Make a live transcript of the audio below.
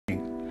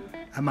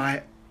Am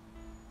I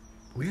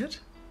weird?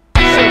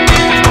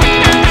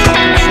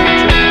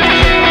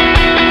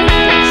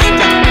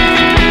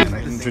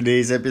 In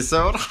today's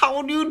episode, how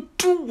are you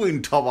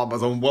doing, Tom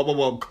Amazon?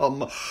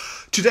 Welcome.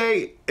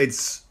 Today,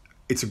 it's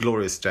a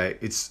glorious day.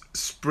 It's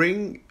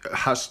spring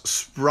has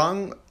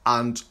sprung,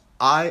 and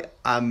I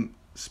am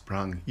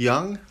sprung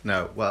young.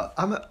 No, well,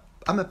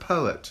 I'm a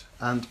poet,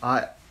 and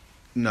I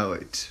know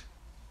it.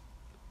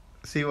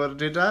 See what I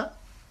did there?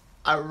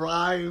 I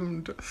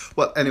rhymed.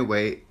 Well,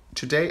 anyway,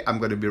 today I'm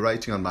going to be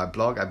writing on my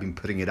blog. I've been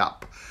putting it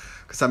up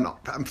because I'm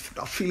not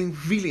feeling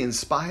really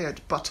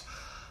inspired, but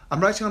I'm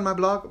writing on my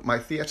blog, my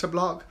theatre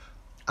blog,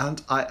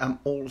 and I am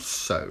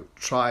also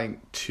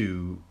trying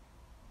to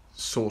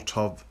sort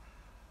of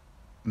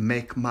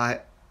make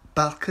my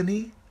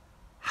balcony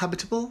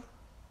habitable,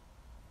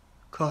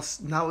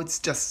 because now it's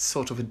just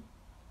sort of a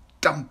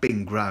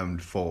dumping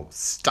ground for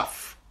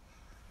stuff.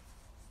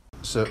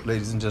 So,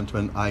 ladies and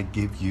gentlemen, I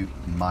give you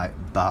my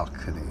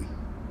balcony.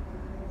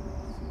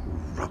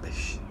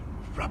 Rubbish.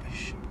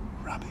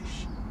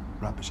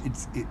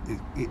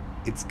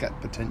 It's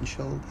got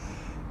potential.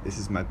 This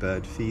is my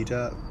bird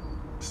feeder,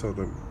 sort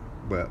of,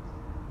 well,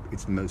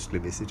 it's mostly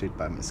visited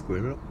by my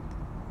squirrel,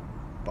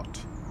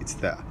 but it's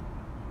there.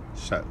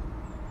 So,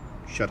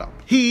 shut up.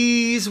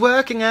 He's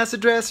working as a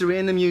dresser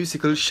in a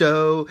musical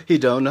show. He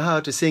don't know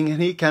how to sing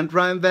and he can't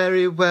rhyme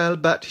very well,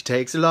 but he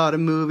takes a lot of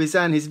movies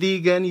and he's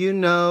vegan, you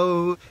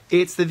know.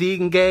 It's the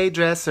vegan gay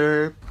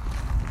dresser.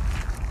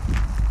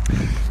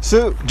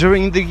 So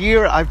during the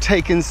year I've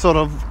taken sort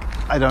of,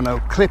 I don't know,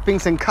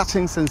 clippings and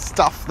cuttings and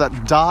stuff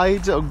that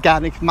died,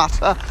 organic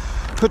matter,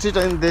 put it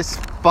in this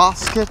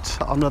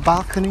basket on the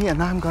balcony,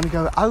 and I'm going to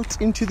go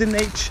out into the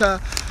nature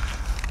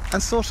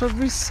and sort of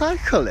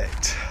recycle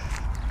it.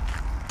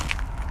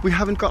 We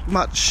haven't got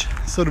much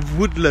sort of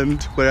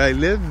woodland where I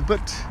live,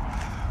 but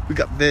we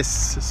got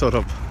this sort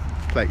of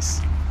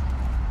place.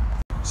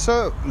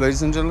 So,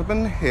 ladies and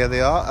gentlemen, here they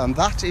are, and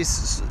that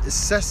is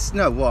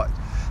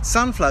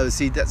sunflower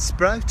seed that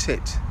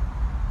sprouted.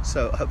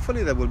 So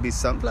hopefully there will be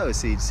sunflower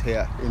seeds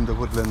here in the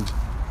woodland.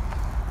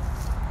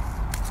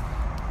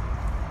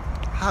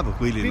 Have a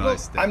really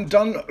nice day. I'm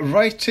done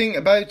writing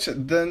about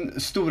den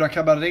stora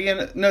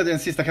kabarén, no, den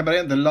sista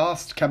kabarén, the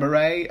last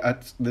cabaret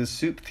at the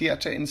Soup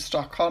Theatre in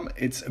Stockholm.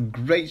 It's a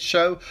great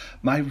show.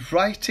 My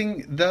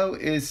writing, though,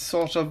 is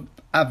sort of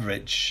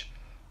average.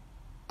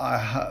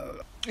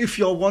 If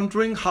you're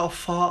wondering how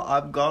far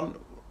I've gone,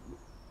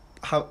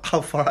 how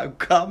far I've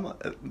come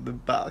at the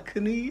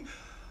balcony,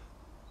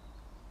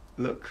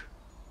 look.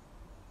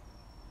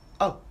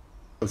 Oh.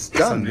 It's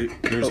done.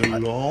 There's a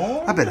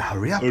law. I better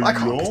hurry up. I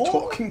can't be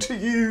talking to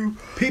you.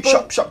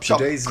 People, shop.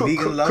 Today's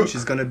vegan lunch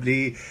is going to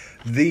be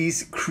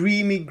these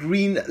creamy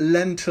green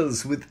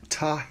lentils with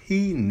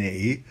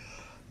tahini.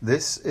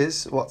 This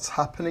is what's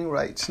happening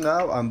right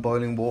now. I'm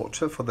boiling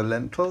water for the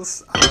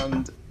lentils,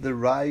 and the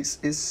rice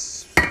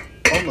is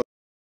almost.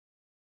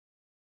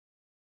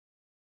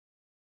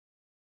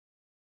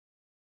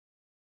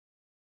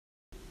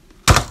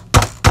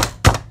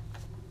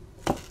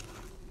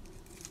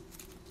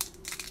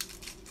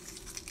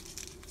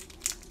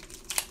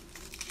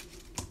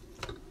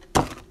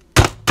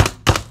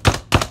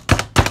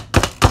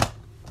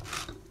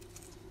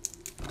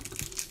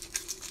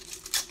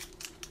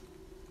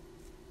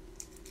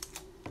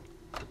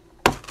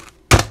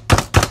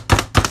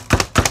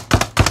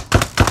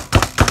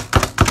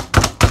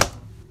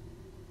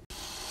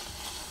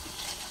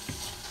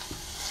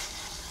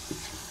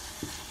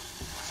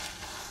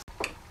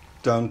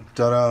 Dun,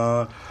 dun,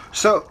 dun.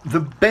 So the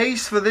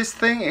base for this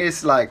thing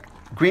is like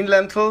green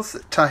lentils,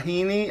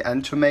 tahini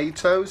and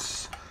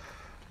tomatoes.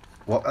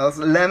 What else?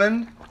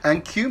 Lemon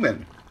and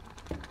cumin.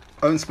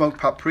 Own smoked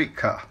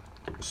paprika.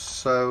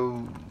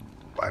 So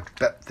I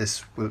bet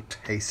this will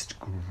taste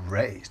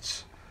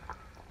great.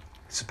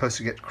 It's supposed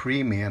to get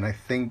creamy, and I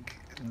think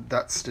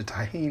that's the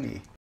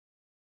tahini.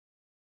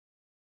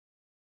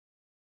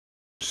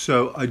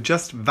 So I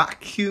just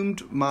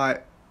vacuumed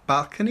my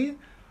balcony.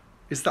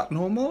 Is that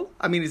normal?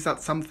 I mean, is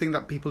that something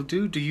that people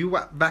do? Do you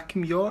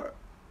vacuum your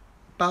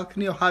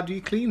balcony, or how do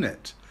you clean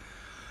it?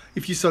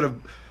 If you sort of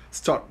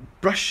start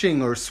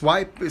brushing or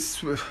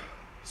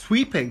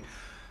sweeping,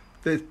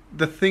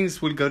 the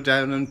things will go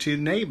down onto your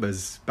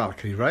neighbor's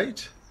balcony,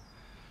 right?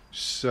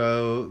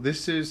 So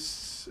this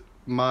is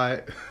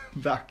my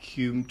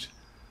vacuumed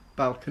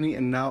balcony,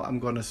 and now I'm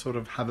going to sort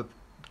of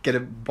get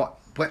a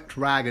wet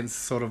rag and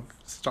sort of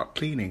start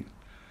cleaning.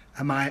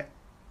 Am I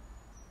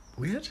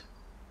weird?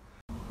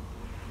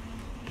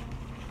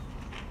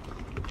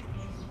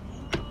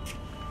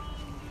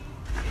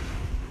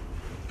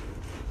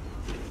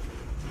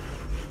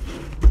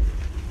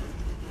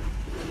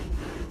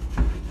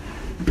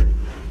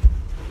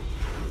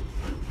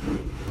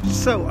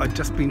 So I've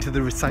just been to the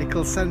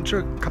recycle centre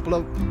a couple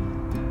of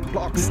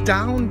blocks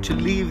down to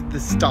leave the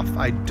stuff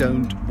I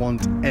don't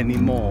want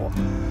anymore,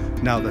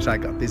 now that I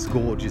got this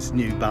gorgeous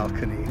new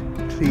balcony.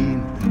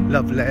 Clean,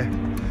 lovely,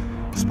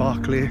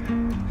 sparkly,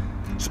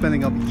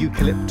 smelling of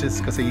eucalyptus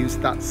because I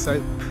used that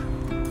soap.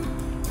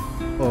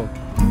 Or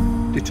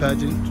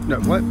detergent, no,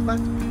 what?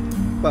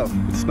 Well,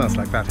 it smells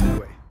like that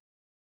anyway.